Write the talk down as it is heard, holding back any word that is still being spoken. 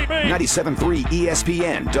97.3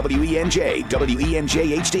 ESPN, WENJ,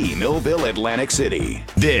 WENJ-HD, Millville, Atlantic City.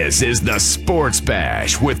 This is the Sports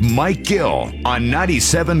Bash with Mike Gill on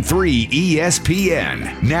 97.3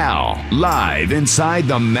 ESPN. Now, live inside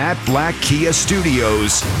the Matt Black Kia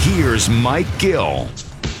Studios, here's Mike Gill.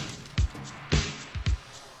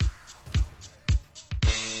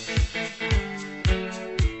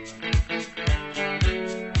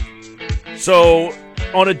 So,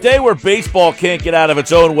 on a day where baseball can't get out of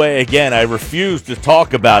its own way again, I refuse to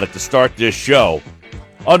talk about it to start this show.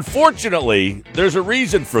 Unfortunately, there's a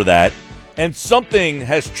reason for that, and something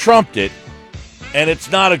has trumped it, and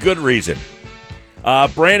it's not a good reason.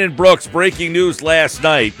 Brandon Brooks, breaking news last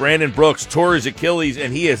night. Brandon Brooks tore his Achilles,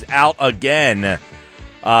 and he is out again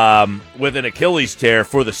with an Achilles tear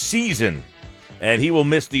for the season, and he will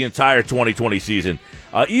miss the entire 2020 season.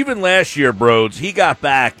 Even last year, Brodes, he got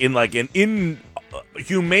back in like an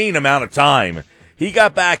inhumane amount of time. He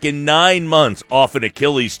got back in 9 months off an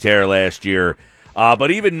Achilles tear last year.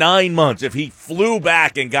 But even 9 months, if he flew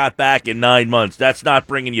back and got back in 9 months, that's not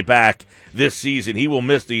bringing you back this season. He will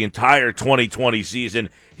miss the entire 2020 season.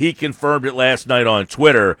 He confirmed it last night on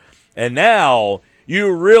Twitter. And now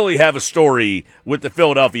you really have a story with the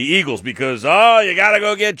Philadelphia Eagles because, you got to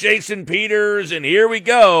go get Jason Peters, and here we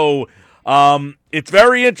go. It's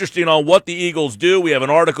very interesting on what the Eagles do. We have an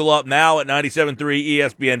article up now at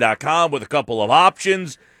 973ESPN.com with a couple of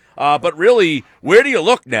options. But really, where do you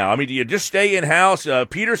look now? I mean, do you just stay in-house?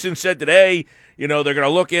 Peterson said today, they're going to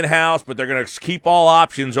look in-house, but they're going to keep all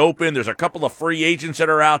options open. There's a couple of free agents that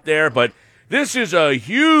are out there, but this is a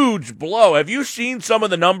huge blow. Have you seen some of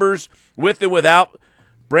the numbers with and without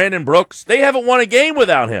Brandon Brooks? They haven't won a game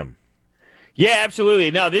without him. Yeah,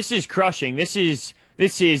 absolutely. No, this is crushing. This is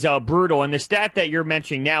brutal. And the stat that you're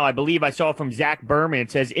mentioning now, I believe I saw from Zach Berman.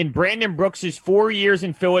 It says, in Brandon Brooks' 4 years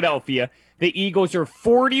in Philadelphia, the Eagles are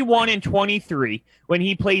 41-23 when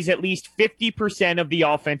he plays at least 50% of the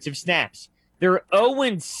offensive snaps. They're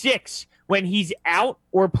 0-6 when he's out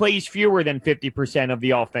or plays fewer than 50% of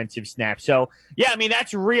the offensive snaps. So, yeah, I mean,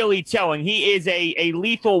 that's really telling. He is a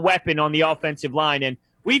lethal weapon on the offensive line. And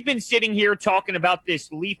we've been sitting here talking about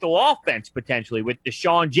this lethal offense potentially with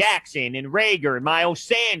Deshaun Jackson and Rager and Miles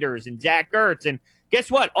Sanders and Zach Ertz. And guess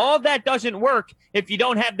what? All of that doesn't work if you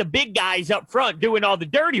don't have the big guys up front doing all the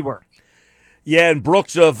dirty work. Yeah, and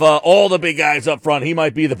Brooks, of all the big guys up front, he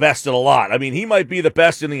might be the best of the lot. I mean, he might be the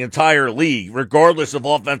best in the entire league, regardless of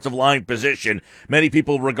offensive line position. Many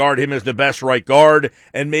people regard him as the best right guard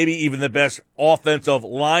and maybe even the best offensive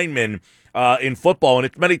lineman in football. And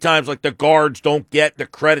it's many times like the guards don't get the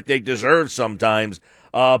credit they deserve sometimes.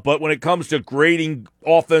 But when it comes to grading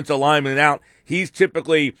offensive linemen out, he's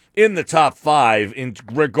typically in the top 5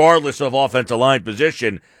 regardless of offensive line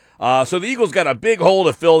position. So the Eagles got a big hole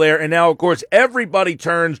to fill there, and now, of course, everybody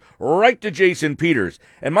turns right to Jason Peters.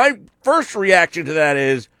 And my first reaction to that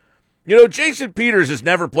is, Jason Peters has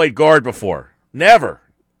never played guard before. Never.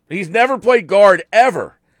 He's never played guard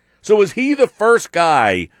ever. So is he the first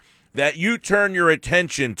guy that you turn your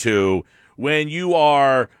attention to when you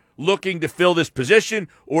are looking to fill this position,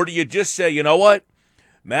 or do you just say, you know what?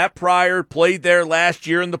 Matt Pryor played there last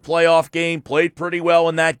year in the playoff game, played pretty well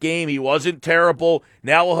in that game. He wasn't terrible.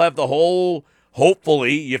 Now we'll have the whole,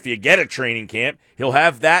 hopefully, if you get a training camp, he'll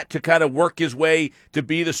have that to kind of work his way to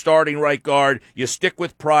be the starting right guard. You stick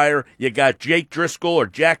with Pryor. You got Jack Driscoll,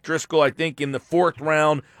 I think, in the 4th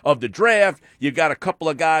round of the draft. You've got a couple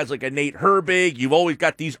of guys like a Nate Herbig. You've always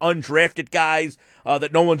got these undrafted guys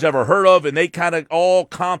that no one's ever heard of, and they kind of all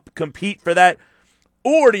compete for that.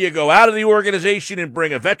 Or do you go out of the organization and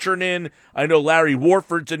bring a veteran in? I know Larry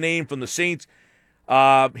Warford's a name from the Saints.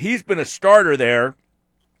 He's been a starter there.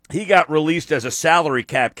 He got released as a salary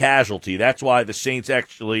cap casualty. That's why the Saints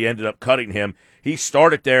actually ended up cutting him. He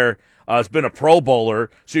started there, has been a Pro Bowler.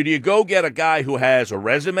 So do you go get a guy who has a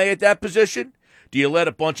resume at that position? Do you let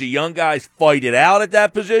a bunch of young guys fight it out at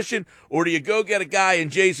that position? Or do you go get a guy in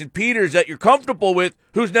Jason Peters that you're comfortable with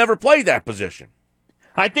who's never played that position?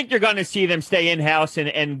 I think you're going to see them stay in-house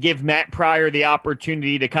and give Matt Pryor the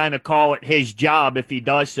opportunity to kind of call it his job if he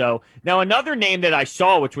does so. Now, another name that I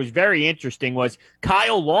saw, which was very interesting, was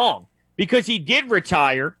Kyle Long, because he did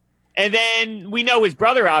retire, and then we know his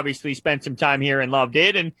brother obviously spent some time here and loved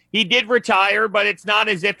it, and he did retire, but it's not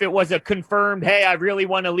as if it was a confirmed, hey, I really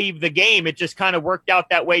want to leave the game. It just kind of worked out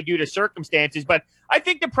that way due to circumstances. But I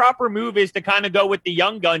think the proper move is to kind of go with the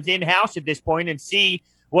young guns in-house at this point and see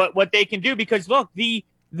what they can do, because look, the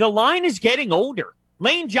line is getting older.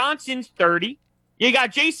 Lane Johnson's 30. You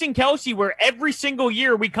got Jason Kelsey, where every single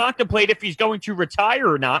year we contemplate if he's going to retire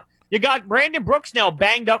or not. You got Brandon Brooks now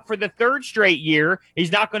banged up for the third straight year.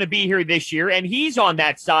 He's not going to be here this year, and he's on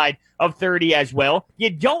that side of 30 as well. You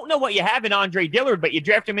don't know what you have in Andre Dillard, but you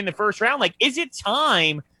draft him in the first round. Like, is it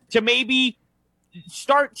time to maybe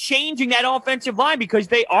start changing that offensive line because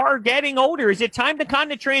they are getting older? Is it time to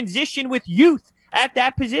kind of transition with youth at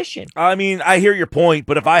that position? I mean, I hear your point,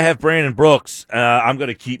 but if I have Brandon Brooks, I'm going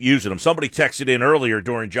to keep using him. Somebody texted in earlier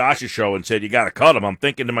during Josh's show and said, you got to cut him. I'm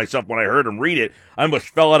thinking to myself when I heard him read it, I almost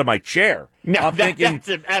fell out of my chair. No, I'm thinking,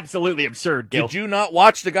 that's absolutely absurd, Gil. Did you not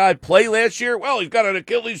watch the guy play last year? Well, he's got an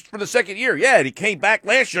Achilles for the second year. Yeah, and he came back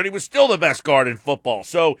last year, and he was still the best guard in football.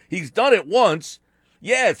 So he's done it once.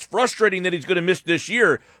 Yeah, it's frustrating that he's going to miss this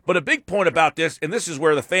year, but a big point about this, and this is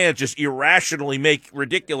where the fans just irrationally make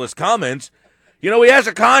ridiculous comments, he has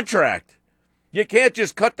a contract. You can't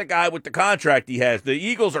just cut the guy with the contract he has. The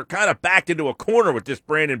Eagles are kind of backed into a corner with this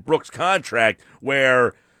Brandon Brooks contract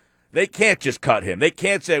where they can't just cut him. They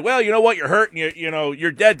can't say, well, you know what, you're hurt and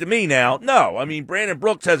you're dead to me now. No, I mean, Brandon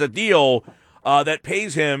Brooks has a deal that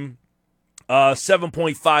pays him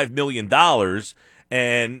 $7.5 million,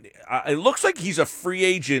 and it looks like he's a free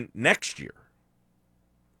agent next year.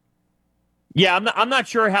 Yeah, I'm not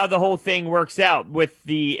sure how the whole thing works out with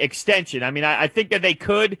the extension. I mean, I think that they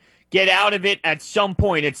could get out of it at some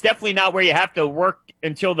point. It's definitely not where you have to work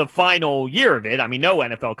until the final year of it. I mean, no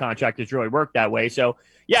NFL contract has really worked that way. So,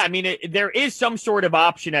 yeah, I mean, there is some sort of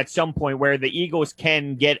option at some point where the Eagles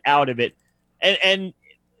can get out of it. And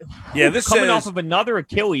yeah, this coming off of another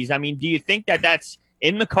Achilles, I mean, do you think that that's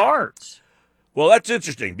in the cards? Well, that's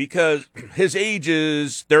interesting because his age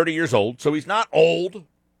is 30 years old, so he's not old.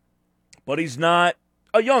 But he's not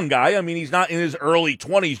a young guy. I mean, he's not in his early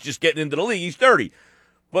 20s just getting into the league. He's 30.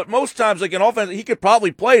 But most times, like an offense, he could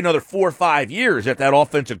probably play another 4 or 5 years at that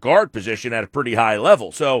offensive guard position at a pretty high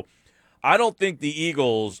level. So I don't think the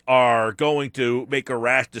Eagles are going to make a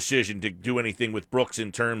rash decision to do anything with Brooks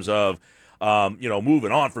in terms of,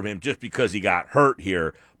 moving on from him just because he got hurt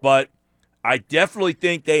here. But I definitely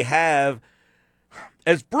think they have,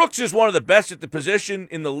 as Brooks is one of the best at the position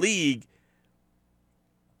in the league,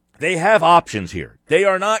 they have options here. They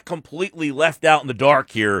are not completely left out in the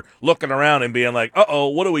dark here looking around and being like, uh-oh,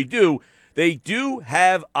 what do we do? They do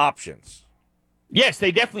have options. Yes,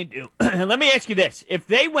 they definitely do. Let me ask you this. If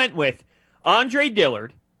they went with Andre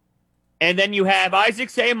Dillard, and then you have Isaac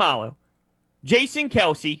Seumalo, Jason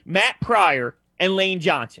Kelsey, Matt Pryor, and Lane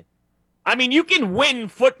Johnson, I mean, you can win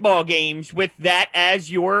football games with that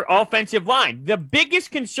as your offensive line. The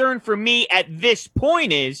biggest concern for me at this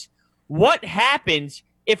point is what happens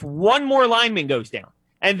if one more lineman goes down.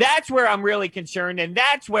 And that's where I'm really concerned, and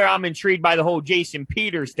that's where I'm intrigued by the whole Jason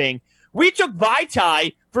Peters thing. We took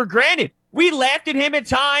Vaitai for granted. We laughed at him at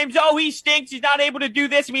times. Oh, he stinks. He's not able to do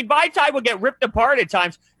this. I mean, Vaitai will get ripped apart at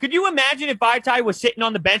times. Could you imagine if Vaitai was sitting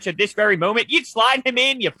on the bench at this very moment? You'd slide him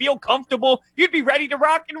in. You feel comfortable. You'd be ready to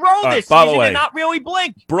rock and roll this season and not really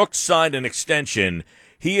blink. Brooks signed an extension.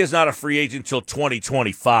 He is not a free agent until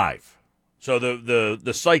 2025. So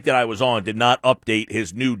the site that I was on did not update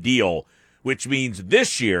his new deal, which means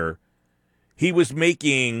this year he was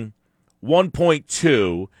making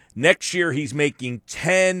 1.2. Next year he's making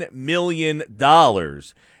 $10 million,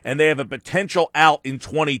 and they have a potential out in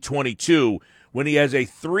 2022 when he has a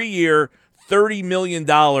 3-year, $30 million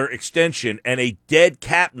extension and a dead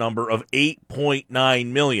cap number of $8.9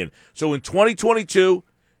 million. So in 2022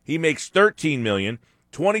 he makes $13 million.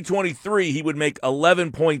 2023 he would make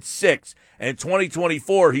 11.6, and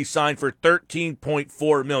 2024 he signed for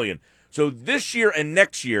 13.4 million. So this year and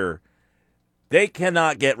next year they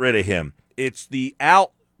cannot get rid of him. It's the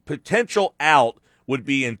potential out would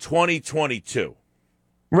be in 2022.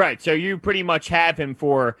 Right, so you pretty much have him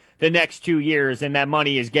for the next 2 years, and that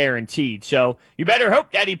money is guaranteed. So you better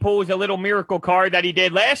hope that he pulls a little miracle card that he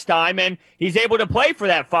did last time, and he's able to play for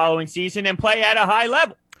that following season and play at a high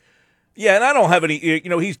level. Yeah, and I don't have any,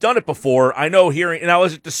 he's done it before. I know now,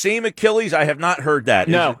 is it the same Achilles? I have not heard that.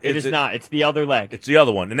 No, it is not. It's the other leg. It's the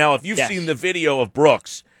other one. And now, if you've seen the video of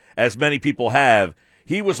Brooks, as many people have,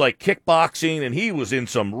 he was like kickboxing, and he was in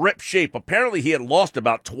some ripped shape. Apparently, he had lost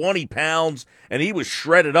about 20 pounds, and he was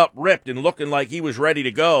shredded up, ripped, and looking like he was ready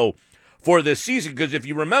to go for this season. Because if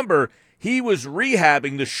you remember, he was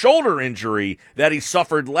rehabbing the shoulder injury that he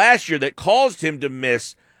suffered last year that caused him to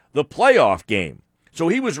miss the playoff game. So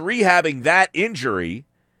he was rehabbing that injury,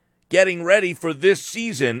 getting ready for this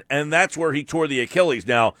season, and that's where he tore the Achilles.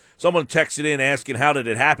 Now, someone texted in asking how did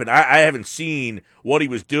it happen. I haven't seen what he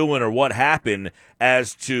was doing or what happened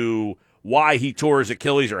as to why he tore his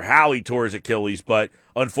Achilles or how he tore his Achilles, but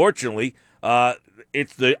unfortunately,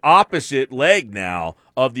 It's the opposite leg now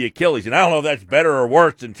of the Achilles. And I don't know if that's better or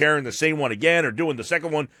worse than tearing the same one again or doing the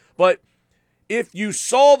second one. But if you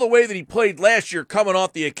saw the way that he played last year coming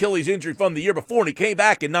off the Achilles injury from the year before and he came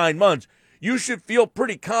back in 9 months, you should feel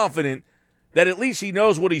pretty confident that at least he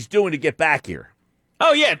knows what he's doing to get back here.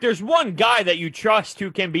 Oh, yeah, if there's one guy that you trust who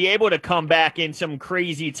can be able to come back in some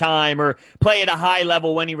crazy time or play at a high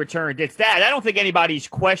level when he returns, it's that. I don't think anybody's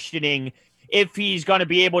questioning if he's going to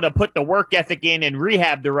be able to put the work ethic in and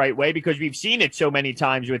rehab the right way, because we've seen it so many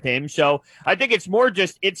times with him. So I think it's more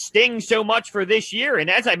just it stings so much for this year. And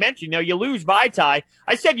as I mentioned, you lose Vaitai.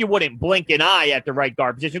 I said you wouldn't blink an eye at the right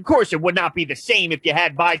guard position. Of course, it would not be the same if you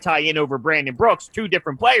had Vaitai in over Brandon Brooks, two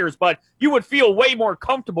different players, but you would feel way more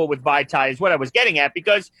comfortable with Vaitai is what I was getting at,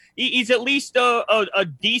 because he's at least a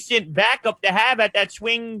decent backup to have at that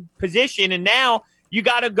swing position. And now you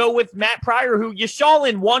got to go with Matt Pryor, who you saw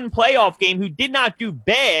in one playoff game, who did not do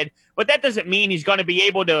bad, but that doesn't mean he's going to be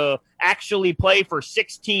able to actually play for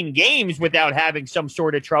 16 games without having some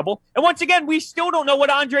sort of trouble. And once again, we still don't know what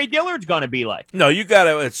Andre Dillard's going to be like. No, you got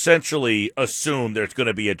to essentially assume there's going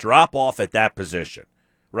to be a drop-off at that position,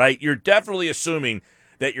 right? You're definitely assuming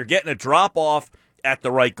that you're getting a drop-off at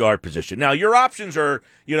the right guard position. Now, your options are,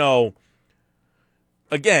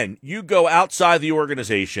 again, you go outside the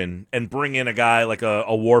organization and bring in a guy like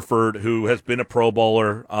a Warford who has been a Pro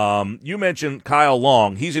Bowler. You mentioned Kyle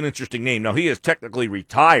Long. He's an interesting name. Now, he is technically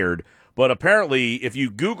retired, but apparently if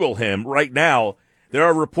you Google him right now, there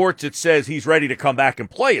are reports that says he's ready to come back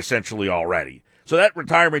and play essentially already. So that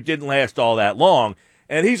retirement didn't last all that long,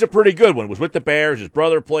 and he's a pretty good one. Was with the Bears. His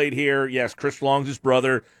brother played here. Yes, Chris Long's his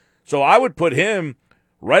brother. So I would put him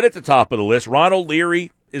right at the top of the list. Ronald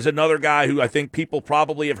Leary is another guy who I think people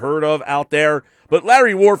probably have heard of out there. But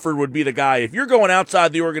Larry Warford would be the guy. If you're going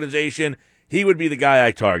outside the organization, he would be the guy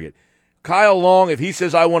I target. Kyle Long, if he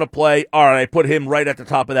says I want to play, all right, I put him right at the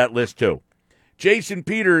top of that list too. Jason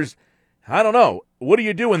Peters, I don't know. What do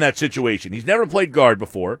you do in that situation? He's never played guard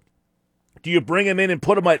before. Do you bring him in and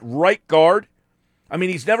put him at right guard? I mean,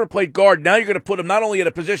 he's never played guard. Now you're going to put him not only at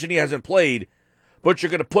a position he hasn't played, but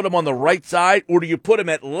you're going to put him on the right side, or do you put him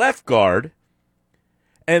at left guard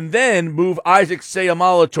and then move Isaac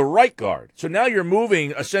Seumalo to right guard? So now you're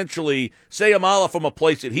moving, essentially, Seumalo from a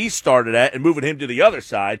place that he started at and moving him to the other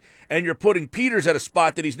side, and you're putting Peters at a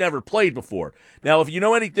spot that he's never played before. Now, if you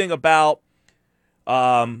know anything about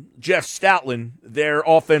Jeff Stoutland, their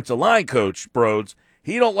offensive line coach, Brodes,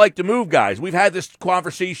 he don't like to move guys. We've had this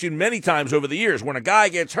conversation many times over the years. When a guy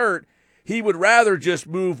gets hurt, he would rather just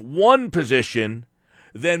move one position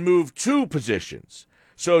than move two positions.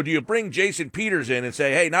 So do you bring Jason Peters in and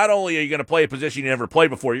say, hey, not only are you going to play a position you never played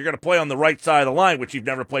before, you're going to play on the right side of the line, which you've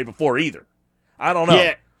never played before either? I don't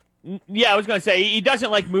know. Yeah, I was going to say, he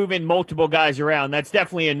doesn't like moving multiple guys around. That's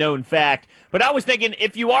definitely a known fact. But I was thinking,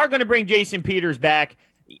 if you are going to bring Jason Peters back,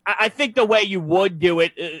 I think the way you would do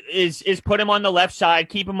it is put him on the left side,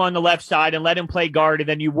 keep him on the left side, and let him play guard, and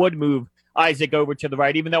then you would move Isaac over to the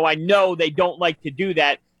right, even though I know they don't like to do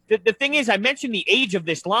that. The thing is, I mentioned the age of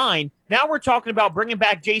this line. Now we're talking about bringing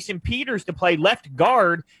back Jason Peters to play left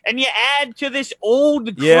guard, and you add to this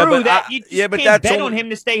old crew that you just can't bet on him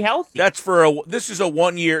to stay healthy. This is a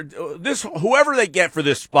 1 year. Whoever they get for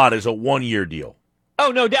this spot is a 1 year deal.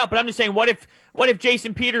 Oh, no doubt. But I'm just saying, what if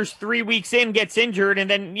Jason Peters 3 weeks in gets injured, and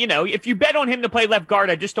then if you bet on him to play left guard,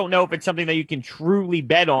 I just don't know if it's something that you can truly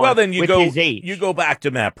bet on. Well, then his age. You go back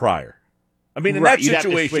to Matt Pryor. I mean, in right, that situation,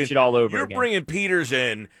 you'd have to switch it all over you're again. bringing Peters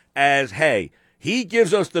in as, hey, he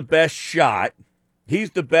gives us the best shot.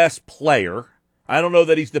 He's the best player. I don't know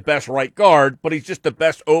that he's the best right guard, but he's just the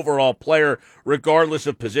best overall player regardless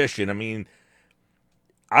of position. I mean,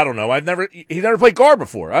 I don't know. He's never played guard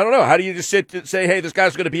before. I don't know. How do you just sit and say, hey, this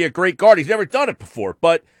guy's going to be a great guard? He's never done it before.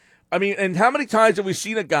 But, I mean, and how many times have we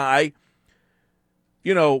seen a guy,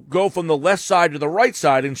 go from the left side to the right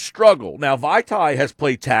side and struggle? Now, Vaitai has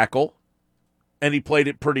played tackle, and he played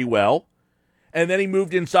it pretty well. And then he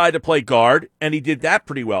moved inside to play guard, and he did that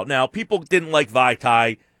pretty well. Now, people didn't like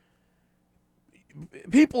Vaitai.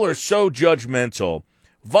 People are so judgmental.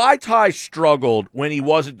 Vaitai struggled when he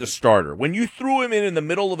wasn't the starter. When you threw him in the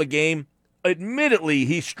middle of a game, admittedly,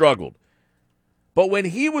 he struggled. But when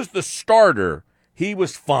he was the starter, he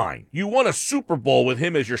was fine. You won a Super Bowl with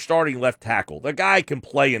him as your starting left tackle. The guy can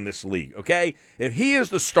play in this league, okay? If he is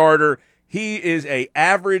the starter, he is a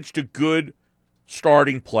average to good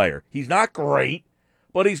starting player. He's not great,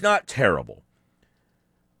 but he's not terrible.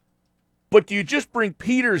 But do you just bring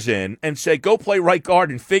Peters in and say, go play right guard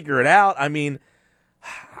and figure it out? I mean,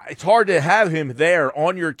 it's hard to have him there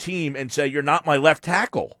on your team and say, you're not my left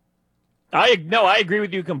tackle. I agree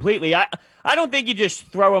with you completely. I don't think you just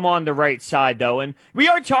throw him on the right side, though. And we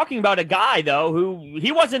are talking about a guy, though, who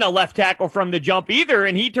he wasn't a left tackle from the jump either,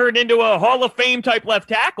 and he turned into a Hall of Fame type left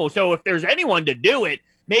tackle. So if there's anyone to do it,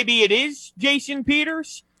 maybe it is Jason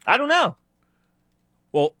Peters. I don't know.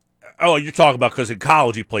 Well, you're talking about because in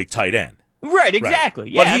college he played tight end. Right, exactly.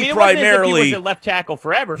 Right. Yeah, but I mean, it wasn't as if he was a left tackle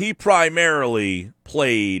forever. He primarily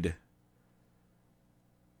played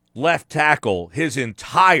left tackle his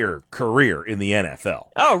entire career in the NFL.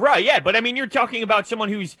 Oh, right, yeah. But, I mean, you're talking about someone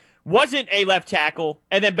who's wasn't a left tackle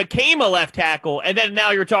and then became a left tackle, and then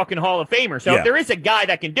now you're talking Hall of Famer. So if there is a guy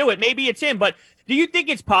that can do it, maybe it's him. But do you think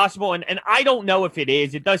it's possible? And I don't know if it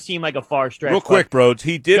is. It does seem like a far stretch. Real quick, Brodes.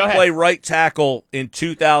 He did play right tackle in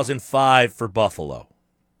 2005 for Buffalo.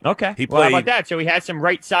 Okay. How about that? So he had some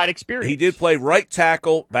right side experience. He did play right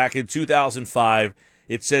tackle back in 2005.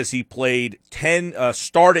 It says he played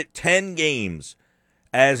started 10 games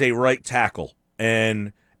as a right tackle,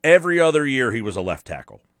 and every other year he was a left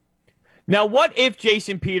tackle. Now, what if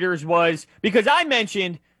Jason Peters was, because I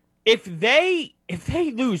mentioned if they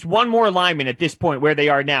lose one more lineman at this point where they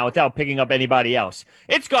are now without picking up anybody else,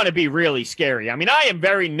 it's going to be really scary. I mean, I am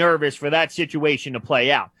very nervous for that situation to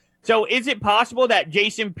play out. So is it possible that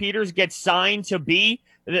Jason Peters gets signed to be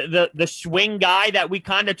the swing guy that we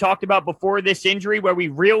kind of talked about before this injury, where we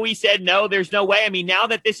really said, no, there's no way? I mean, now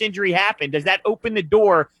that this injury happened, does that open the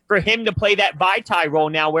door for him to play that Vitae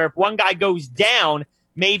role now, where if one guy goes down,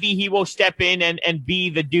 maybe he will step in and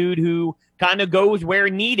be the dude who kind of goes where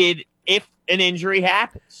needed if an injury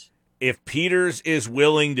happens? If Peters is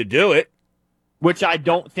willing to do it. Which I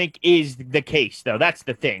don't think is the case, though. That's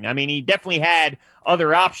the thing. I mean, he definitely had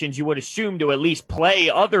other options, you would assume, to at least play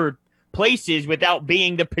other places without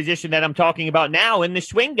being the position that I'm talking about now in the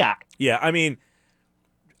swing guy. Yeah, I mean,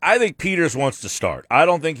 I think Peters wants to start. I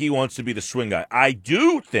don't think he wants to be the swing guy. I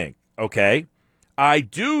do think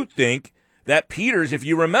that Peters, if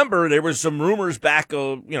you remember, there was some rumors back a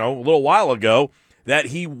little while ago that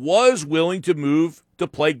he was willing to move to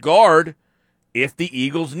play guard if the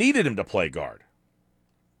Eagles needed him to play guard.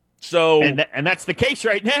 So and that's the case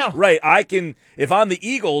right now. Right. If I'm the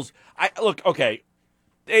Eagles,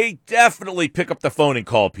 they definitely pick up the phone and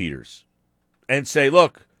call Peters and say,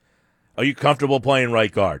 look, are you comfortable playing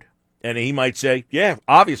right guard? And he might say, yeah,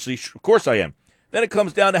 obviously, of course I am. Then it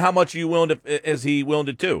comes down to how much is he willing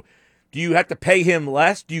to do. Do you have to pay him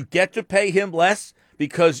less? Do you get to pay him less?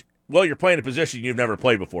 Because, well, you're playing a position you've never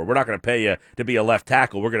played before. We're not going to pay you to be a left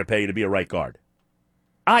tackle. We're going to pay you to be a right guard.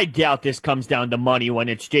 I doubt this comes down to money when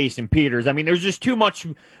it's Jason Peters. I mean, there's just too much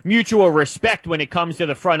mutual respect when it comes to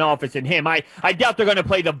the front office and him. I doubt they're going to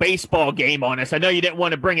play the baseball game on us. I know you didn't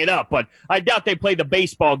want to bring it up, but I doubt they play the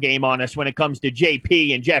baseball game on us when it comes to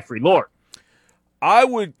JP and Jeffrey Lurie. I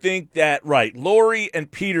would think that, right, Lurie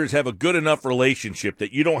and Peters have a good enough relationship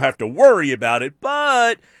that you don't have to worry about it,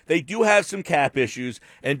 but they do have some cap issues,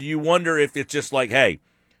 and do you wonder if it's just like, hey,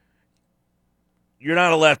 you're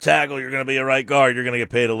not a left tackle, you're going to be a right guard, you're going to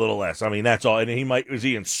get paid a little less. I mean, that's all. And is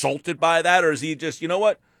he insulted by that, or is he just, you know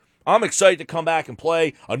what? I'm excited to come back and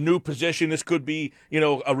play a new position. This could be,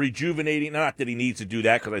 a rejuvenating, not that he needs to do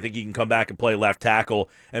that because I think he can come back and play left tackle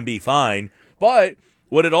and be fine. But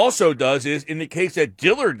what it also does is, in the case that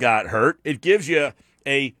Dillard got hurt, it gives you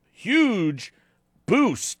a huge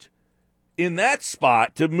boost in that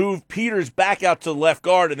spot to move Peters back out to left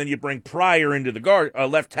guard, and then you bring Pryor into the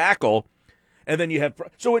left tackle. And then you have,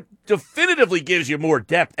 so it definitively gives you more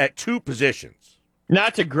depth at two positions.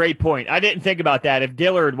 That's a great point. I didn't think about that. If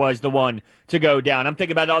Dillard was the one to go down, I'm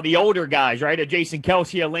thinking about all the older guys, right? A Jason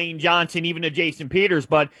Kelsey, a Lane Johnson, even a Jason Peters,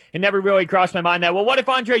 but it never really crossed my mind that, well, what if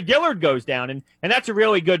Andre Dillard goes down? And that's a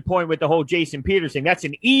really good point with the whole Jason Peters thing. That's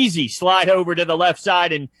an easy slide over to the left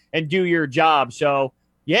side and do your job. So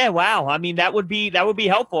yeah, wow. I mean, that would be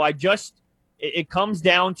helpful. It comes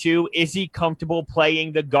down to, is he comfortable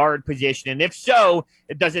playing the guard position? And if so,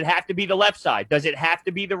 does it have to be the left side? Does it have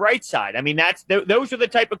to be the right side? I mean, those are the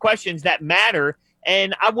type of questions that matter.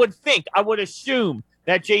 And I would assume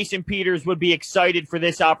that Jason Peters would be excited for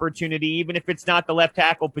this opportunity, even if it's not the left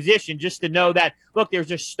tackle position, just to know that, look,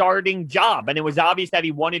 there's a starting job. And it was obvious that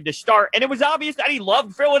he wanted to start. And it was obvious that he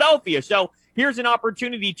loved Philadelphia. So here's an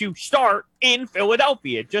opportunity to start in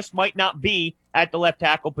Philadelphia. It just might not be at the left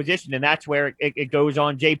tackle position, and that's where it goes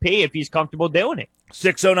on JP if he's comfortable doing it.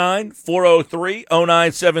 609-403-0973,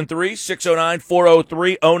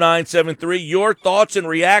 609-403-0973. Your thoughts and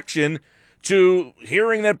reaction to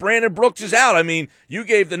hearing that Brandon Brooks is out. I mean, you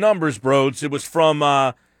gave the numbers, Brodes. It was from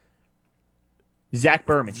Zach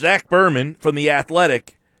Berman. Zach Berman from The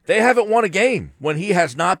Athletic. They haven't won a game when he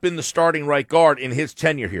has not been the starting right guard in his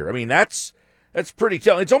tenure here. I mean, that's That's pretty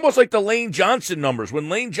telling. It's almost like the Lane Johnson numbers. When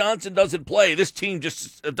Lane Johnson doesn't play, this team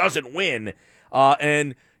just doesn't win.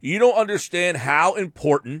 And you don't understand how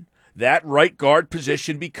important that right guard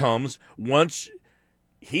position becomes once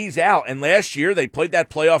he's out. And last year, they played that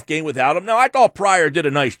playoff game without him. Now, I thought Pryor did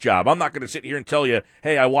a nice job. I'm not going to sit here and tell you,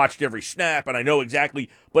 hey, I watched every snap and I know exactly.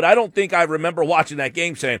 But I don't think I remember watching that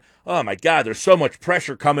game saying, oh, my God, there's so much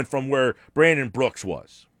pressure coming from where Brandon Brooks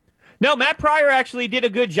was. No, Matt Pryor actually did a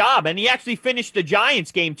good job, and he actually finished the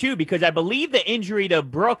Giants game, too, because I believe the injury to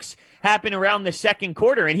Brooks happened around the second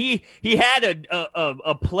quarter, and he had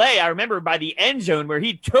a play, I remember, by the end zone where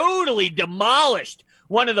he totally demolished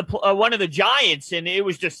one of the Giants, and it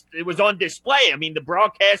was on display. I mean, the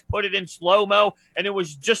broadcast put it in slow-mo, and it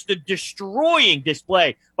was just a destroying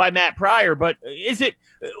display by Matt Pryor. But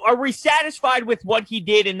are we satisfied with what he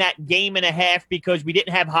did in that game and a half because we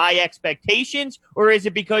didn't have high expectations, or is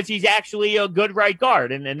it because he's actually a good right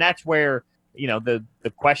guard? And that's where, the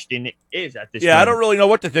question is at this point. I don't really know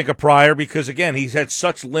what to think of Pryor because, again, he's had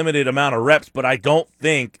such limited amount of reps, but I don't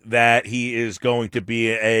think that he is going to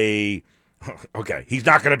be okay, he's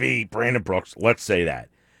not going to be Brandon Brooks. Let's say that.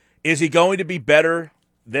 Is he going to be better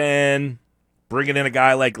than bringing in a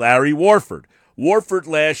guy like Larry Warford? Warford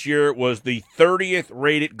last year was the 30th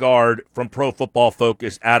rated guard from Pro Football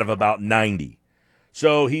Focus out of about 90.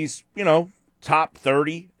 So he's, top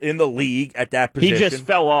 30 in the league at that position. He just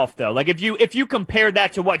fell off, though. Like, if you compare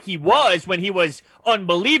that to what he was when he was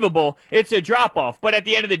unbelievable, it's a drop-off. But at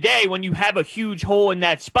the end of the day, when you have a huge hole in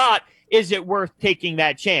that spot, is it worth taking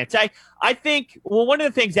that chance? I think, one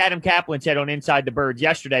of the things Adam Kaplan said on Inside the Birds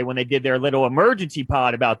yesterday when they did their little emergency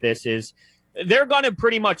pod about this is they're going to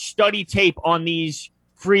pretty much study tape on these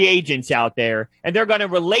free agents out there, and they're going to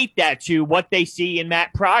relate that to what they see in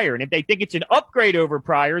Matt Pryor. And if they think it's an upgrade over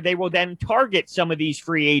Pryor, they will then target some of these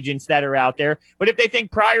free agents that are out there. But if they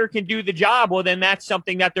think Pryor can do the job, well, then that's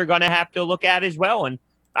something that they're going to have to look at as well. And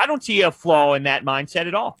I don't see a flaw in that mindset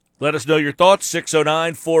at all. Let us know your thoughts,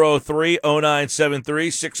 609-403-0973,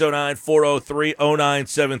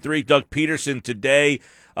 609-403-0973. Doug Peterson today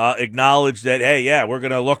acknowledged that, hey, we're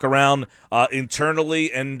going to look around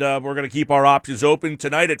internally, and we're going to keep our options open.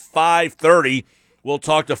 Tonight at 5:30, we'll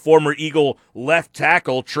talk to former Eagle left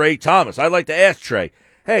tackle Trey Thomas. I'd like to ask Trey,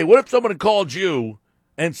 hey, what if someone had called you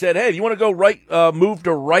and said, hey, do you want to go move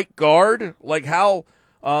to right guard? Like how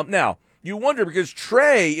now, you wonder because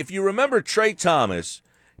Trey, if you remember Trey Thomas,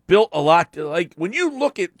 built a lot. Like when you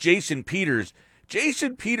look at Jason Peters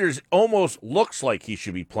almost looks like he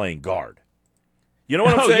should be playing guard. You know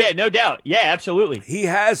what I'm saying? Yeah, no doubt. Yeah, absolutely. He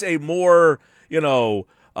has a more,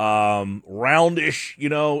 roundish,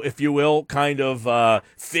 if you will, kind of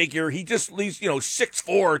figure. He just leaves,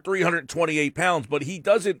 6'4", 328 pounds, but he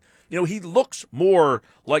doesn't, he looks more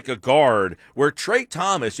like a guard. Where Trey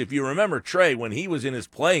Thomas, if you remember Trey, when he was in his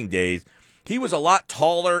playing days, he was a lot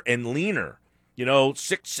taller and leaner.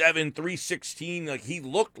 6'7", 316. Like he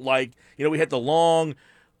looked like, we had the long,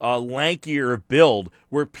 lankier build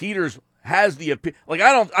where Peters has the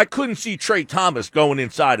I couldn't see Trey Thomas going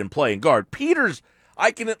inside and playing guard. Peters,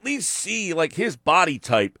 I can at least see like his body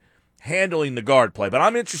type handling the guard play. But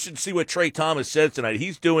I'm interested to see what Trey Thomas says tonight.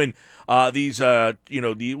 He's doing what is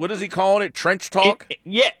he calling it? Trench talk?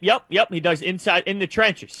 Yep. He does inside in the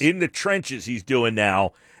trenches. In the trenches he's doing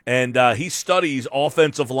now. And he studies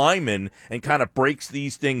offensive linemen and kind of breaks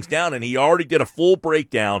these things down. And he already did a full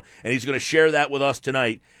breakdown, and he's going to share that with us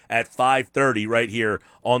tonight at 5:30 right here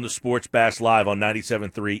on the Sports Bash Live on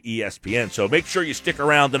 97.3 ESPN. So make sure you stick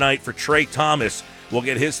around tonight for Trey Thomas. We'll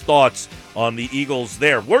get his thoughts on the Eagles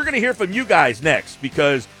there. We're going to hear from you guys next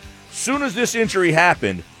because soon as this injury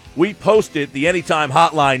happened, we posted the Anytime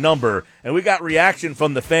Hotline number, and we got reaction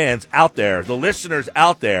from the fans out there, the listeners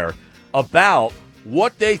out there, about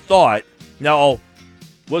what they thought. Now,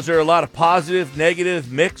 was there a lot of positive,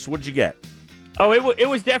 negative, mix? What'd you get? Oh, it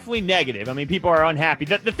was definitely negative. I mean, people are unhappy.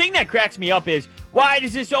 The thing that cracks me up is, why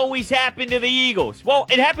does this always happen to the Eagles? Well,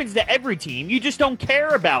 it happens to every team. You just don't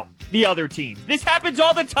care about the other teams. This happens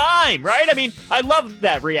all the time, right? I mean, I love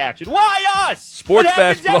that reaction. Why us? It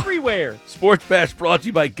happens everywhere. Sports Bash brought to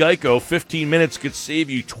you by Geico. 15 minutes could save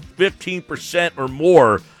you 15% or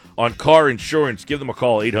more on car insurance. Give them a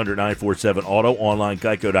call, 800-947-AUTO, online,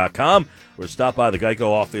 geico.com, or stop by the Geico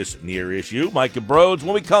office nearest you. Mike and Brodes.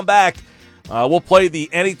 When we come back, we'll play the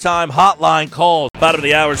Anytime Hotline calls. Bottom of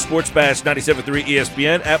the hour, Sports Bash 97.3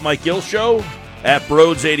 ESPN, at Mike Gill Show, at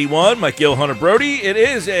Brodes81, Mike Gill, Hunter Brody. It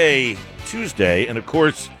is a Tuesday, and of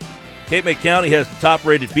course, Cape May County has the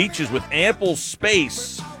top-rated beaches with ample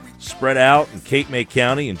space spread out in Cape May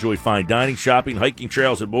County. Enjoy fine dining, shopping, hiking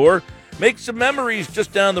trails, and more. Make some memories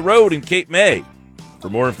just down the road in Cape May. For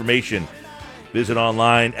more information, Visit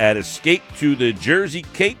online at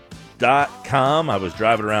escapetothejerseycape.com. I was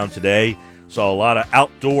driving around today, saw a lot of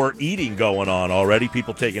outdoor eating going on already.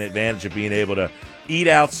 People taking advantage of being able to eat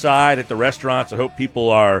outside at the restaurants. I hope people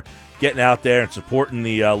are getting out there and supporting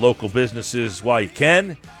the local businesses while you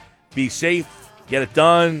can. Be safe, get it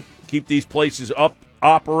done, keep these places up,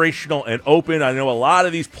 operational and open. I know a lot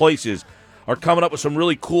of these places are coming up with some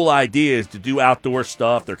really cool ideas to do outdoor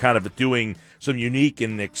stuff. They're kind of doing some unique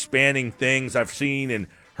and expanding things. I've seen and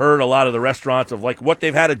heard a lot of the restaurants of like what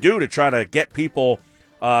they've had to do to try to get people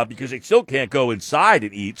because they still can't go inside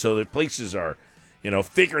and eat. So the places are,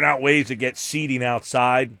 figuring out ways to get seating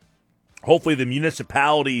outside. Hopefully the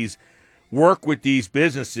municipalities work with these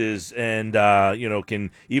businesses and,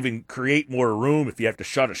 can even create more room if you have to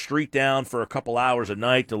shut a street down for a couple hours a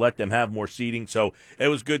night to let them have more seating. So it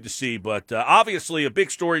was good to see. But obviously a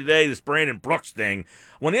big story today, this Brandon Brooks thing.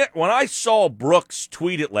 When I saw Brooks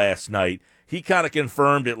tweet it last night, he kind of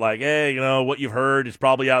confirmed it like, hey, what you've heard is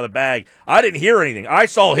probably out of the bag. I didn't hear anything. I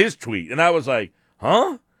saw his tweet, and I was like,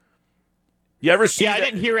 huh? You ever see that? I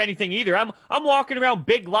didn't hear anything either. I'm walking around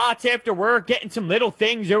big lots after work, getting some little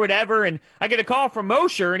things or whatever, and I get a call from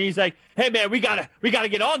Mosher, and he's like, "Hey man, we gotta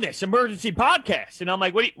get on this emergency podcast." And I'm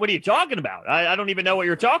like, "What are you talking about? I don't even know what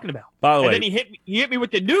you're talking about." By the way, and then he hit me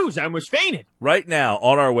with the news. I almost fainted. Right now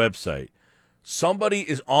on our website, somebody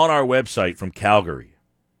is on our website from Calgary.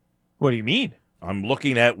 What do you mean? I'm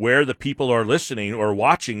looking at where the people are listening or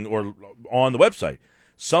watching or on the website.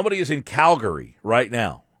 Somebody is in Calgary right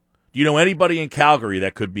now. Do you know anybody in Calgary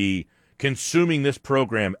that could be consuming this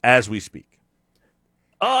program as we speak?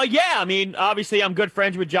 Yeah. I mean, obviously, I'm good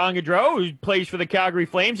friends with John Gaudreau, who plays for the Calgary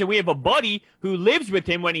Flames, and we have a buddy who lives with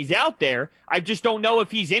him when he's out there. I just don't know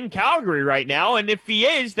if he's in Calgary right now, and if he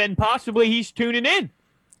is, then possibly he's tuning in.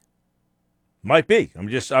 Might be.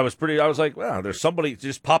 I was like, wow, there's somebody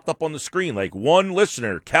just popped up on the screen, like one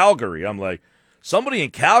listener, Calgary. I'm like, somebody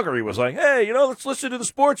in Calgary was like, hey, let's listen to the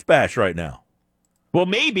Sports Bash right now. Well,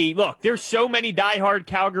 maybe, look, there's so many diehard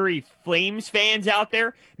Calgary Flames fans out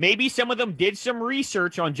there. Maybe some of them did some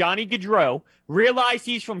research on Johnny Gaudreau, realized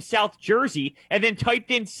he's from South Jersey, and then typed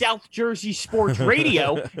in South Jersey Sports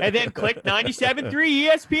Radio, and then clicked 97.3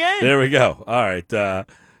 ESPN. There we go. All right. But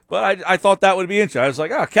I thought that would be interesting. I was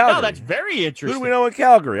like, Calgary. No, that's very interesting. Who do we know in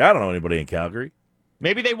Calgary? I don't know anybody in Calgary.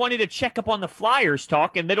 Maybe they wanted to check up on the Flyers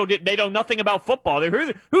talk, and they know nothing about football.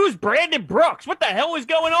 Who's Brandon Brooks? What the hell is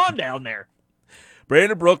going on down there?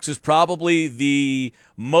 Brandon Brooks is probably the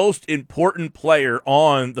most important player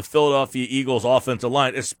on the Philadelphia Eagles offensive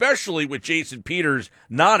line, especially with Jason Peters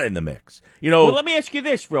not in the mix. Well, let me ask you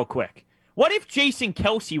this real quick. What if Jason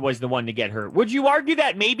Kelce was the one to get hurt? Would you argue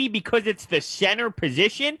that maybe because it's the center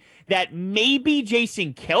position that maybe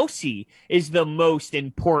Jason Kelce is the most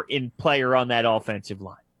important player on that offensive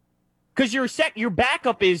line? Because your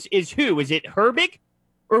backup is who? Is it Herbig?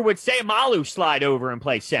 Or would Sayamalu slide over and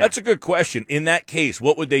play center? That's a good question. In that case,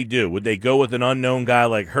 what would they do? Would they go with an unknown guy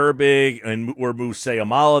like Herbig or move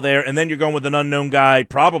Sayamala there? And then you're going with an unknown guy,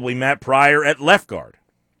 probably Matt Pryor at left guard.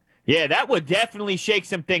 Yeah, that would definitely shake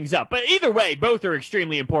some things up. But either way, both are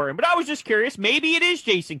extremely important. But I was just curious, maybe it is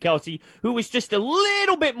Jason Kelce who is just a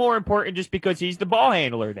little bit more important just because he's the ball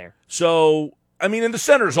handler there. So, and the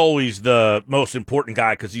center is always the most important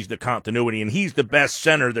guy because he's the continuity, and he's the best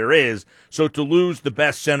center there is. So to lose the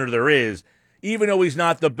best center there is, even though he's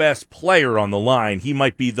not the best player on the line, he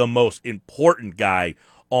might be the most important guy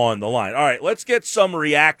on the line. All right, let's get some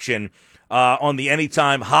reaction on the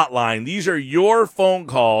Anytime hotline. These are your phone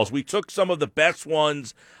calls. We took some of the best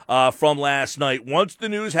ones from last night. Once the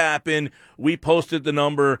news happened, we posted the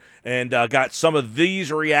number and got some of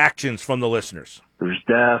these reactions from the listeners. There's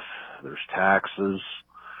death. There's taxes,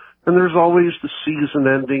 and there's always the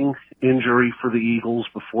season-ending injury for the Eagles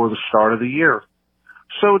before the start of the year.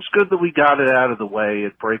 So it's good that we got it out of the way.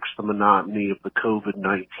 It breaks the monotony of the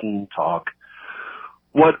COVID-19 talk.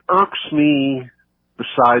 What irks me,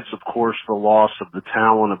 besides, of course, the loss of the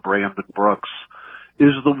talent of Brandon Brooks,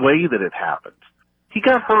 is the way that it happened. He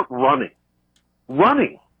got hurt running.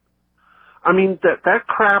 That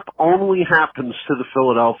crap only happens to the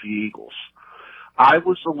Philadelphia Eagles. I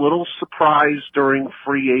was a little surprised during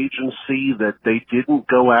free agency that they didn't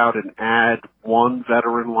go out and add one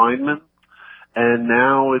veteran lineman, and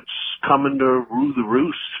now it's coming to rue the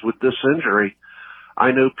roost with this injury.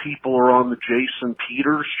 I know people are on the Jason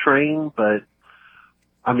Peters train, but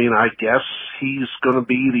I guess he's going to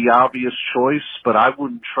be the obvious choice, but I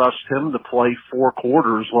wouldn't trust him to play 4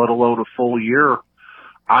 quarters, let alone a full year.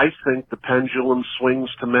 I think the pendulum swings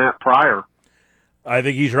to Matt Pryor. I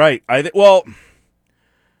think he's right.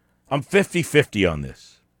 I'm 50-50 on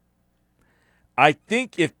this. I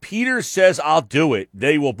think if Peters says, I'll do it,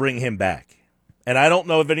 they will bring him back. And I don't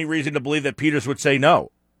know of any reason to believe that Peters would say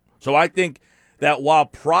no. So I think that while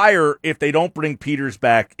Pryor, if they don't bring Peters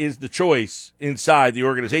back, is the choice inside the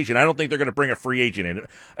organization, I don't think they're going to bring a free agent in.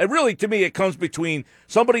 And really, to me, it comes between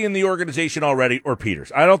somebody in the organization already or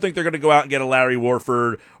Peters. I don't think they're going to go out and get a Larry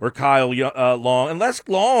Warford or Kyle Long, unless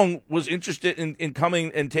Long was interested in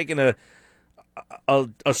coming and taking a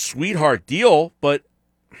sweetheart deal. But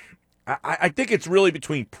I think it's really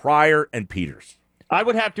between Pryor and Peters. I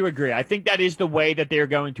would have to agree. I think that is the way that they're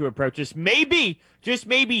going to approach this. Maybe, just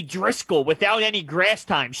maybe, Driscoll, without any grass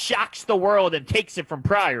time, shocks the world and takes it from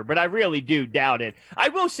Pryor, but I really do doubt it. I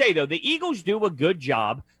will say, though, the Eagles do a good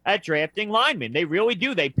job at drafting linemen. They really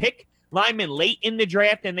do. They pick linemen late in the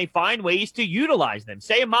draft, and they find ways to utilize them.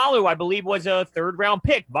 Sayamalu, I believe, was a third-round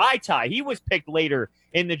pick. Vaitai, he was picked later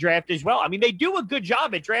in the draft as well. I mean, they do a good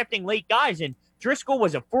job at drafting late guys, and Driscoll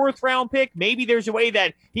was a fourth-round pick. Maybe there's a way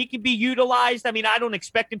that he can be utilized. I mean, I don't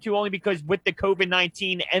expect him to, only because with the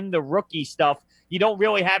COVID-19 and the rookie stuff, you don't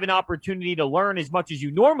really have an opportunity to learn as much as you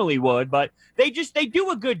normally would. But they do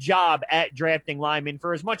a good job at drafting linemen.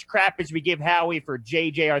 For as much crap as we give Howie for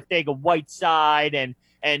J.J. Arcega-Whiteside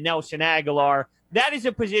and Nelson Aguilar, that is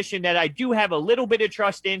a position that I do have a little bit of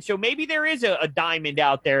trust in. So maybe there is a diamond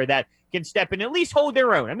out there that can step in and at least hold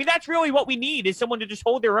their own. I mean, that's really what we need, is someone to just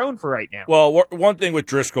hold their own for right now. Well, one thing with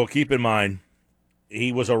Driscoll, keep in mind,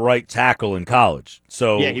 he was a right tackle in college.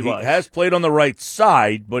 So yeah, he has played on the right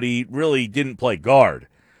side, but he really didn't play guard.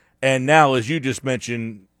 And now, as you just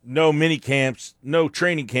mentioned, no mini camps, no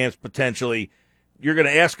training camps potentially. You're going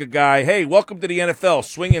to ask a guy, hey, welcome to the NFL,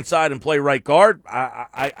 swing inside and play right guard?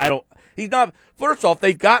 I don't. He's not. First off,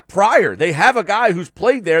 they've got Pryor. They have a guy who's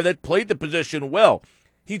played there that played the position well.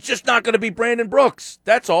 He's just not going to be Brandon Brooks.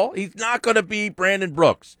 That's all. He's not going to be Brandon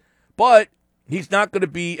Brooks. But he's not going to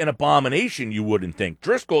be an abomination, you wouldn't think.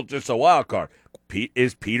 Driscoll just a wild card.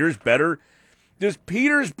 Is Peters better? Does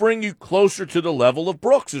Peters bring you closer to the level of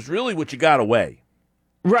Brooks is really what you got to weigh.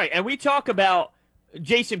 Right, and we talk about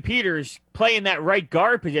Jason Peters playing that right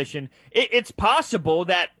guard position. It's possible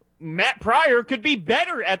that Matt Pryor could be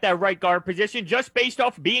better at that right guard position just based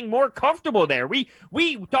off being more comfortable there. We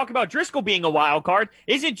talk about Driscoll being a wild card.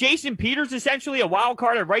 Isn't Jason Peters essentially a wild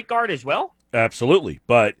card at right guard as well? Absolutely.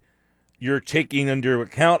 But you're taking into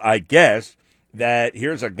account, I guess, that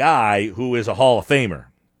here's a guy who is a Hall of Famer.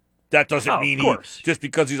 That doesn't mean just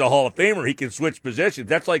because he's a Hall of Famer, he can switch positions.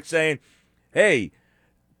 That's like saying, hey,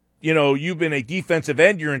 you know, you've been a defensive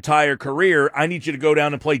end your entire career. I need you to go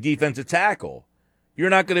down and play defensive tackle. You're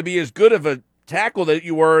not going to be as good of a tackle that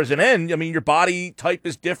you were as an end. I mean, your body type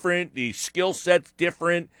is different. The skill set's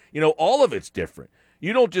different. You know, all of it's different.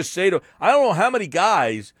 You don't just say to, I don't know how many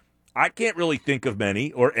guys, I can't really think of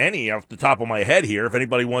many or any off the top of my head here, if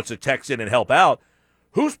anybody wants to text in and help out,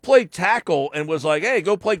 who's played tackle and was like, hey,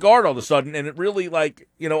 go play guard all of a sudden, and it really like,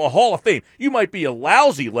 you know, a Hall of Fame. You might be a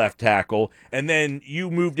lousy left tackle, and then you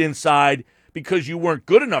moved inside because you weren't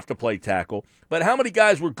good enough to play tackle. But how many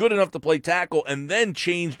guys were good enough to play tackle and then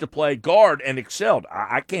changed to play guard and excelled?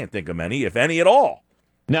 I can't think of many, if any at all.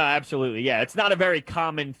 No, absolutely. Yeah, it's not a very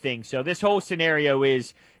common thing. So this whole scenario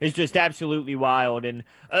is just absolutely wild. And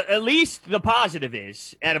at least the positive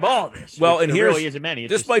is, out of all this, well, and there really isn't many.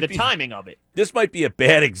 It's just the timing of it. This might be a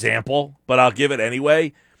bad example, but I'll give it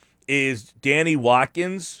anyway, is Danny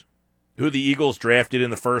Watkins, who the Eagles drafted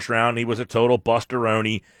in the first round. He was a total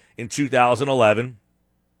busteroni in 2011.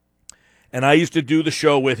 And I used to do the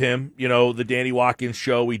show with him, you know, the Danny Watkins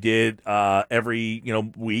show we did every,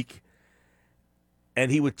 week. And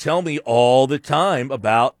he would tell me all the time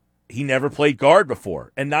about he never played guard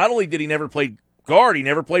before. And not only did he never play guard, he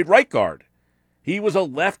never played right guard. He was a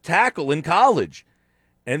left tackle in college.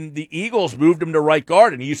 And the Eagles moved him to right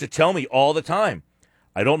guard, and he used to tell me all the time,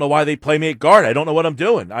 I don't know why they play me at guard. I don't know what I'm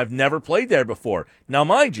doing. I've never played there before. Now,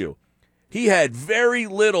 mind you, he had very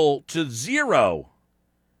little to zero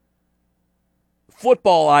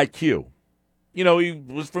football IQ. You know, he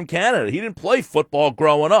was from Canada. He didn't play football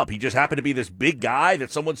growing up. He just happened to be this big guy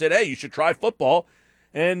that someone said, hey, you should try football,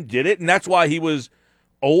 and did it. And that's why he was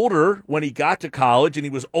older when he got to college, and he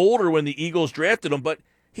was older when the Eagles drafted him. But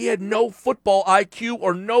he had no football IQ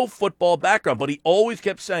or no football background. But he always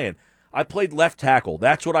kept saying, I played left tackle.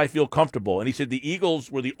 That's what I feel comfortable. And he said the Eagles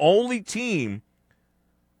were the only team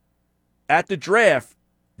at the draft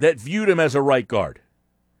that viewed him as a right guard.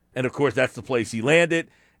 And, of course, that's the place he landed,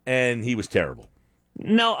 and he was terrible.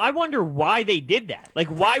 No, I wonder why they did that. Like,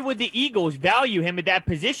 why would the Eagles value him at that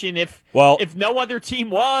position if no other team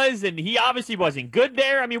was, and he obviously wasn't good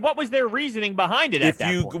there? I mean, what was their reasoning behind it at that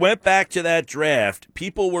point? If you went back to that draft,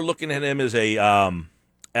 people were looking at him as a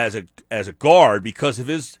as a guard because of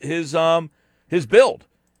his build.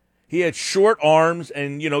 He had short arms,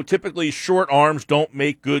 and typically short arms don't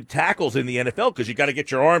make good tackles in the NFL because you got to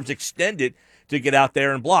get your arms extended to get out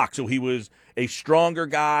there and block. So he was a stronger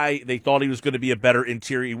guy. They thought he was going to be a better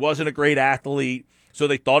interior. He wasn't a great athlete, so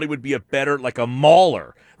they thought he would be a better, like a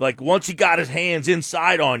mauler. Like once he got his hands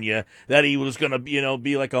inside on you, that he was going to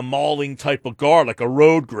be like a mauling type of guard, like a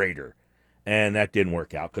road grader. And that didn't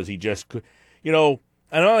work out because he just could,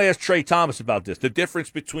 and I asked Trey Thomas about this, the difference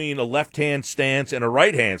between a left-hand stance and a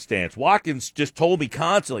right-hand stance. Watkins just told me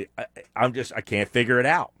constantly, I can't figure it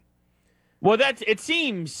out. Well, that's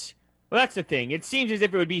the thing. It seems as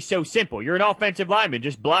if it would be so simple. You're an offensive lineman.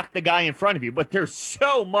 Just block the guy in front of you. But there's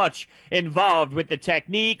so much involved with the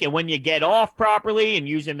technique and when you get off properly and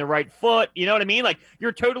using the right foot. You know what I mean? Like,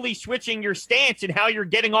 you're totally switching your stance and how you're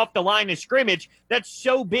getting off the line of scrimmage. That's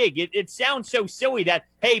so big. It sounds so silly that,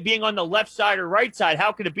 hey, being on the left side or right side,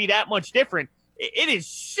 how could it be that much different? It is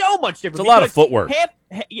so much different. It's a lot of footwork.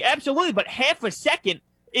 Absolutely, but half a second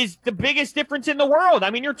is the biggest difference in the world. I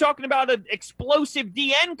mean, you're talking about an explosive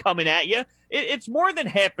DN coming at you. It's more than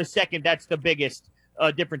half a second that's the biggest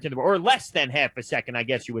difference in the world, or less than half a second, I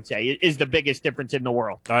guess you would say, is the biggest difference in the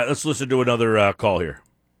world. All right, let's listen to another call here.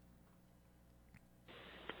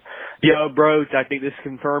 Yo, Brodes, I think this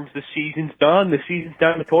confirms the season's done. The season's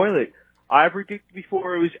down the toilet. I predicted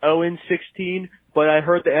before it was 0-16, but I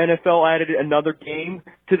heard the NFL added another game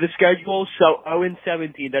to the schedule, so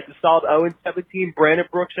 0-17. That's a solid 0-17. Brandon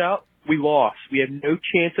Brooks out. We lost. We have no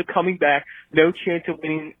chance of coming back, no chance of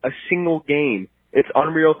winning a single game. It's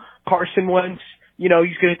unreal. Carson Wentz, he's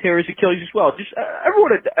going to tear his Achilles as well. Just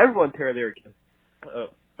everyone tear their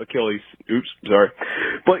Achilles. Oops, sorry.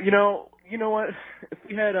 But you know what? If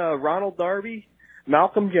we had Ronald Darby,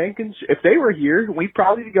 Malcolm Jenkins, if they were here, we'd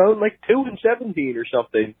probably go like 2-17 or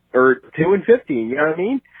something, or 2-15. You know what I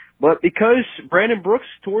mean? But because Brandon Brooks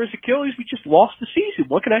tore his Achilles, we just lost the season.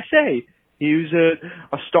 What can I say? He was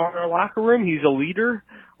a star in our locker room. He's a leader.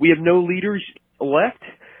 We have no leaders left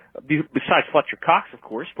besides Fletcher Cox, of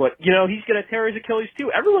course. But he's going to tear his Achilles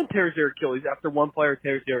too. Everyone tears their Achilles after one player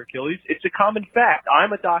tears their Achilles. It's a common fact.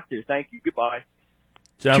 I'm a doctor. Thank you. Goodbye.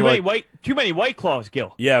 Too many White Claws,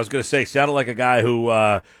 Gil. Yeah, I was going to say, sounded like a guy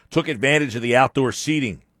who took advantage of the outdoor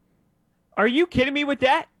seating. Are you kidding me with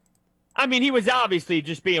that? I mean, he was obviously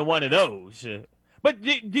just being one of those. But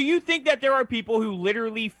do you think that there are people who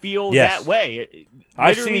literally feel that way?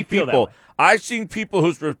 I've seen people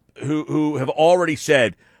who have already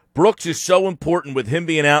said Brooks is so important with him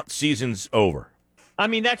being out, season's over. I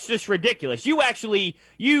mean, that's just ridiculous. You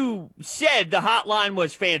said the hotline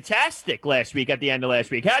was fantastic last week at the end of last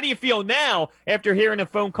week. How do you feel now after hearing a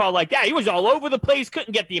phone call like that? He was all over the place,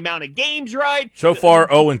 couldn't get the amount of games right. So far,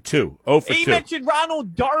 0-2. 0 for 2. He mentioned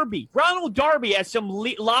Ronald Darby. Ronald Darby as some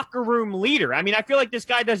locker room leader. I mean, I feel like this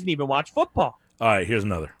guy doesn't even watch football. All right, here's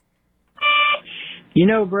another.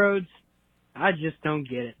 Brodes, I just don't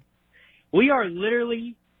get it. We are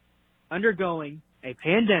literally undergoing a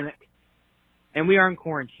pandemic, and we are in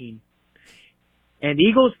quarantine. And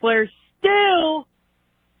Eagles players still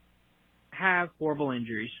have horrible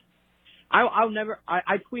injuries. I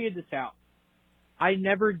tweeted this out. I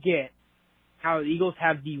never get how the Eagles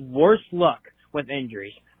have the worst luck with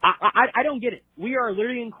injuries. I don't get it. We are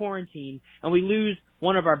literally in quarantine, and we lose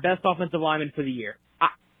one of our best offensive linemen for the year.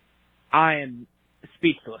 I am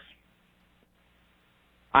speechless.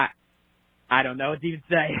 I don't know what to even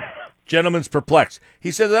say. Gentleman's perplexed.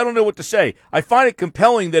 He says, I don't know what to say. I find it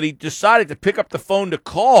compelling that he decided to pick up the phone to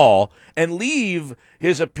call and leave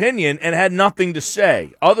his opinion and had nothing to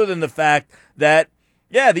say, other than the fact that,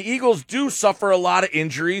 the Eagles do suffer a lot of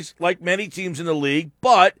injuries, like many teams in the league,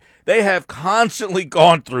 but they have constantly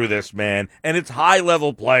gone through this, man, and it's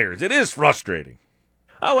high-level players. It is frustrating.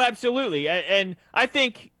 Oh, absolutely. And I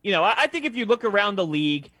think, I think if you look around the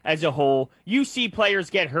league as a whole, you see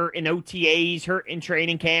players get hurt in OTAs, hurt in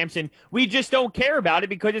training camps, and we just don't care about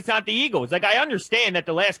it because it's not the Eagles. Like, I understand that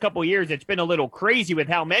the last couple of years it's been a little crazy with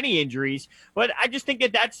how many injuries, but I just think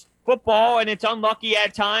that that's football and it's unlucky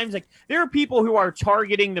at times. Like, there are people who are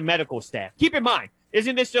targeting the medical staff. Keep in mind,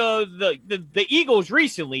 isn't this the Eagles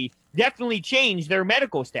recently definitely changed their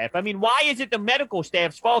medical staff? I mean, why is it the medical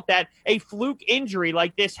staff's fault that a fluke injury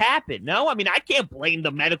like this happened? No, I mean, I can't blame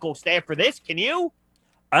the medical staff for this. Can you?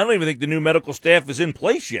 I don't even think the new medical staff is in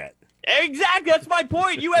place yet. Exactly. That's my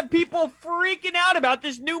point. You have people freaking out about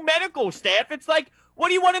this new medical staff. It's like, what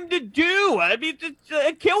do you want him to do? I mean,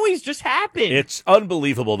 Achilles just happened. It's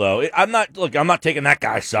unbelievable, though. I'm not taking that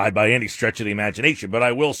guy's side by any stretch of the imagination, but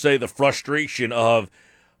I will say the frustration of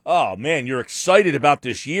oh man, you're excited about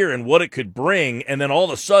this year and what it could bring, and then all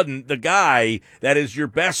of a sudden, the guy that is your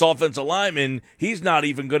best offensive lineman, he's not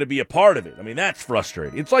even going to be a part of it. I mean, that's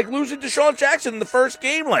frustrating. It's like losing Deshaun Jackson in the first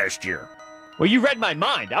game last year. Well, you read my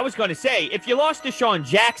mind. I was going to say, if you lost Deshaun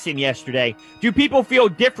Jackson yesterday, do people feel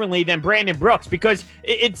differently than Brandon Brooks? Because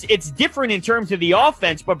it's different in terms of the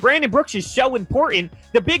offense, but Brandon Brooks is so important.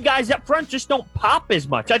 The big guys up front just don't pop as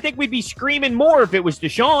much. I think we'd be screaming more if it was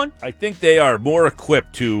Deshaun. I think they are more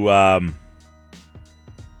equipped to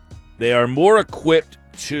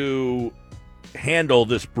handle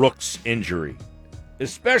this Brooks injury,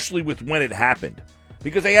 especially with when it happened,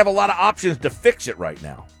 because they have a lot of options to fix it right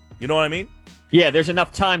now. You know what I mean? Yeah, there's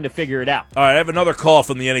enough time to figure it out. All right, I have another call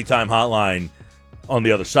from the Anytime Hotline on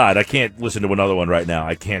the other side. I can't listen to another one right now.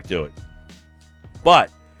 I can't do it. But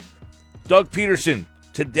Doug Peterson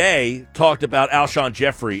today talked about Alshon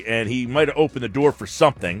Jeffrey, and he might have opened the door for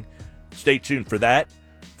something. Stay tuned for that.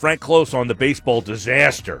 Frank Close on the baseball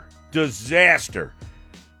disaster. That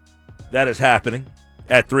is happening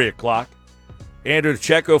at 3 o'clock. Andrew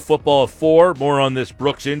Checo, football at 4. More on this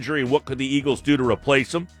Brooks injury and what could the Eagles do to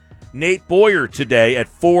replace him. Nate Boyer today at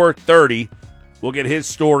 4:30. We'll get his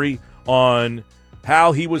story on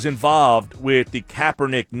how he was involved with the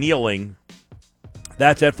Kaepernick kneeling.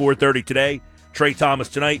 That's at 4:30 today. Trey Thomas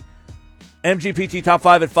tonight. MGPT Top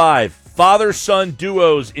 5 at 5. Father-son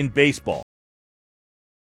duos in baseball.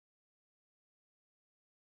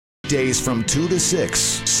 Days from 2 to 6,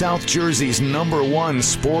 South Jersey's #1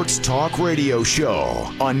 sports talk radio show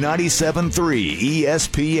on 97.3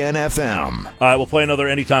 ESPN FM. All right, we'll play another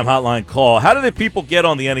Anytime Hotline call. How do the people get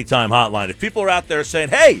on the Anytime Hotline? If people are out there saying,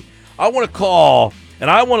 hey, I want to call and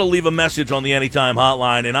I want to leave a message on the Anytime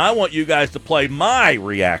Hotline and I want you guys to play my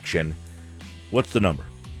reaction, what's the number?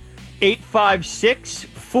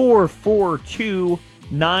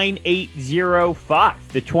 856-442-9805,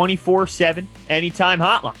 the 24/7 Anytime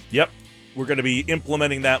Hotline. Yep. We're going to be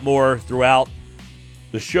implementing that more throughout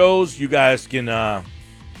the shows. You guys can,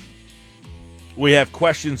 we have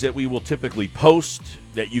questions that we will typically post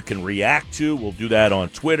that you can react to. We'll do that on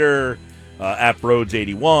Twitter, at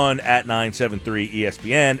Brodes81, at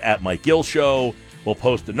 973ESPN, at Mike Gill Show. We'll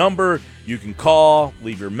post a number. You can call,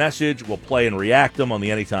 leave your message. We'll play and react them on the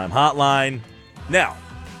Anytime Hotline. Now,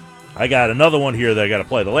 I got another one here that I got to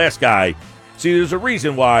play. The last guy, see, there's a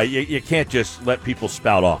reason why you can't just let people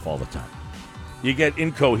spout off all the time. You get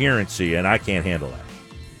incoherency, and I can't handle that.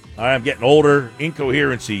 I'm getting older.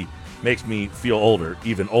 Incoherency makes me feel older,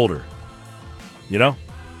 even older. You know?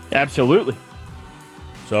 Absolutely.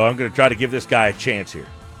 So I'm going to try to give this guy a chance here.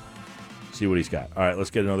 See what he's got. All right, let's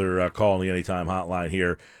get another call on the Anytime Hotline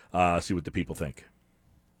here. See what the people think.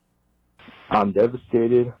 I'm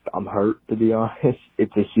devastated. I'm hurt, to be honest.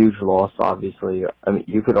 It's a huge loss, obviously. I mean,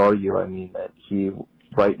 you could argue, that he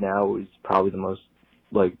right now is probably the most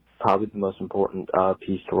important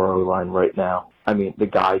piece to our O-line right now. I mean, the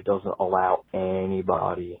guy doesn't allow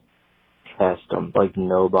anybody test him.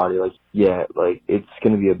 Nobody. It's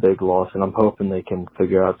going to be a big loss, and I'm hoping they can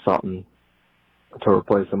figure out something to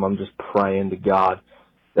replace him. I'm just praying to God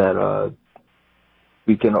that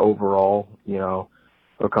we can overall,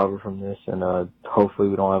 recover from this, and hopefully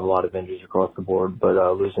we don't have a lot of injuries across the board. But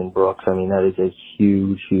losing Brooks, that is a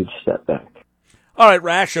huge, huge setback. All right,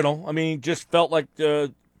 rational. Just felt like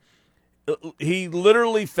he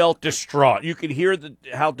literally felt distraught. You could hear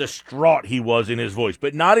how distraught he was in his voice,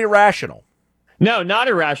 but not irrational. No, not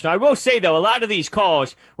irrational. I will say, though, a lot of these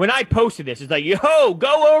calls, when I posted this, it's like, yo,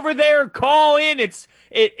 go over there, call in. It's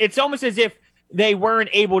almost as if they weren't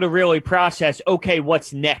able to really process, okay,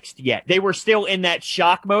 what's next yet. They were still in that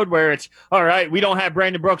shock mode where it's, all right, we don't have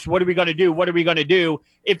Brandon Brooks. What are we going to do? What are we going to do?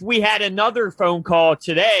 If we had another phone call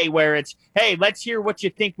today where it's, hey, let's hear what you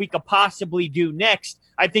think we could possibly do next,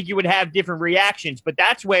 I think you would have different reactions. But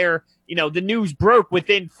that's where, the news broke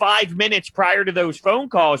within 5 minutes prior to those phone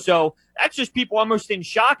calls. So that's just people almost in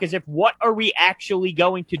shock as if, what are we actually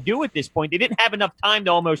going to do at this point? They didn't have enough time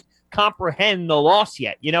to almost comprehend the loss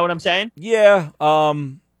yet. You know what I'm saying? Yeah.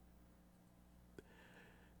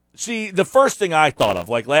 See, the first thing I thought of,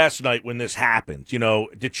 like last night when this happened,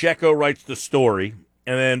 DeCecco writes the story,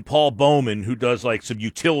 and then Paul Bowman, who does some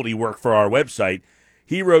utility work for our website,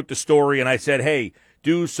 he wrote the story, and I said, hey,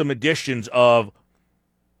 do some additions of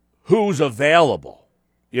who's available.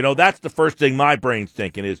 That's the first thing my brain's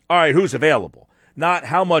thinking is, all right, who's available? Not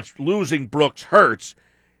how much losing Brooks hurts.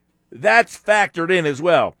 That's factored in as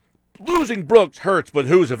well. Losing Brooks hurts, but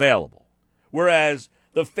who's available? Whereas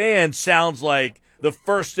the fan sounds like the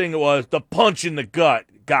first thing was the punch in the gut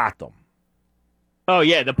got them. Oh,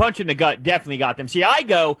 yeah, the punch in the gut definitely got them. See,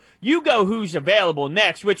 you go who's available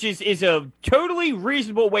next, which is a totally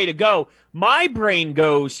reasonable way to go. My brain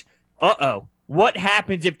goes, uh-oh, what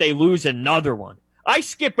happens if they lose another one? I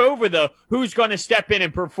skip over the who's going to step in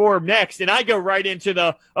and perform next, and I go right into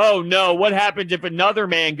the, oh, no, what happens if another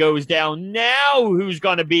man goes down? Now who's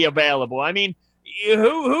going to be available? I mean,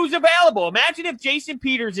 who's available? Imagine if Jason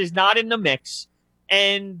Peters is not in the mix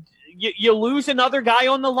and you lose another guy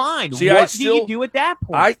on the line. See, what do you do at that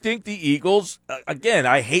point? I think the Eagles, again,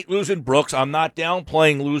 I hate losing Brooks. I'm not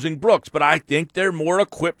downplaying losing Brooks, but I think they're more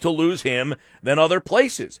equipped to lose him than other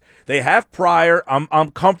places. They have Pryor.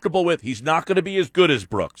 I'm comfortable with. He's not going to be as good as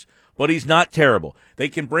Brooks, but he's not terrible. They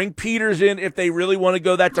can bring Peters in if they really want to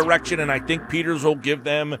go that direction, and I think Peters will give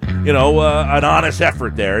them, an honest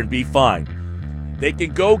effort there and be fine. They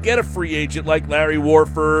can go get a free agent like Larry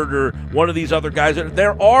Warford or one of these other guys.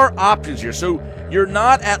 There are options here. So you're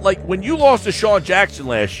not at, like, when you lost to Sean Jackson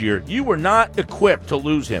last year, you were not equipped to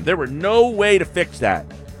lose him. There were no way to fix that.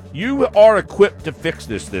 You are equipped to fix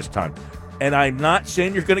this time. And I'm not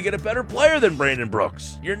saying you're going to get a better player than Brandon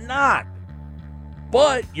Brooks. You're not.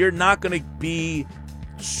 But you're not going to be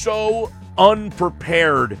so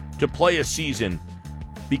unprepared to play a season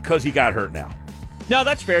because he got hurt now. No,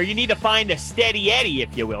 that's fair. You need to find a steady Eddie,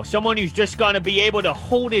 if you will. Someone who's just going to be able to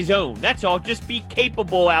hold his own. That's all. Just be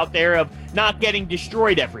capable out there of not getting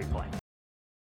destroyed every play.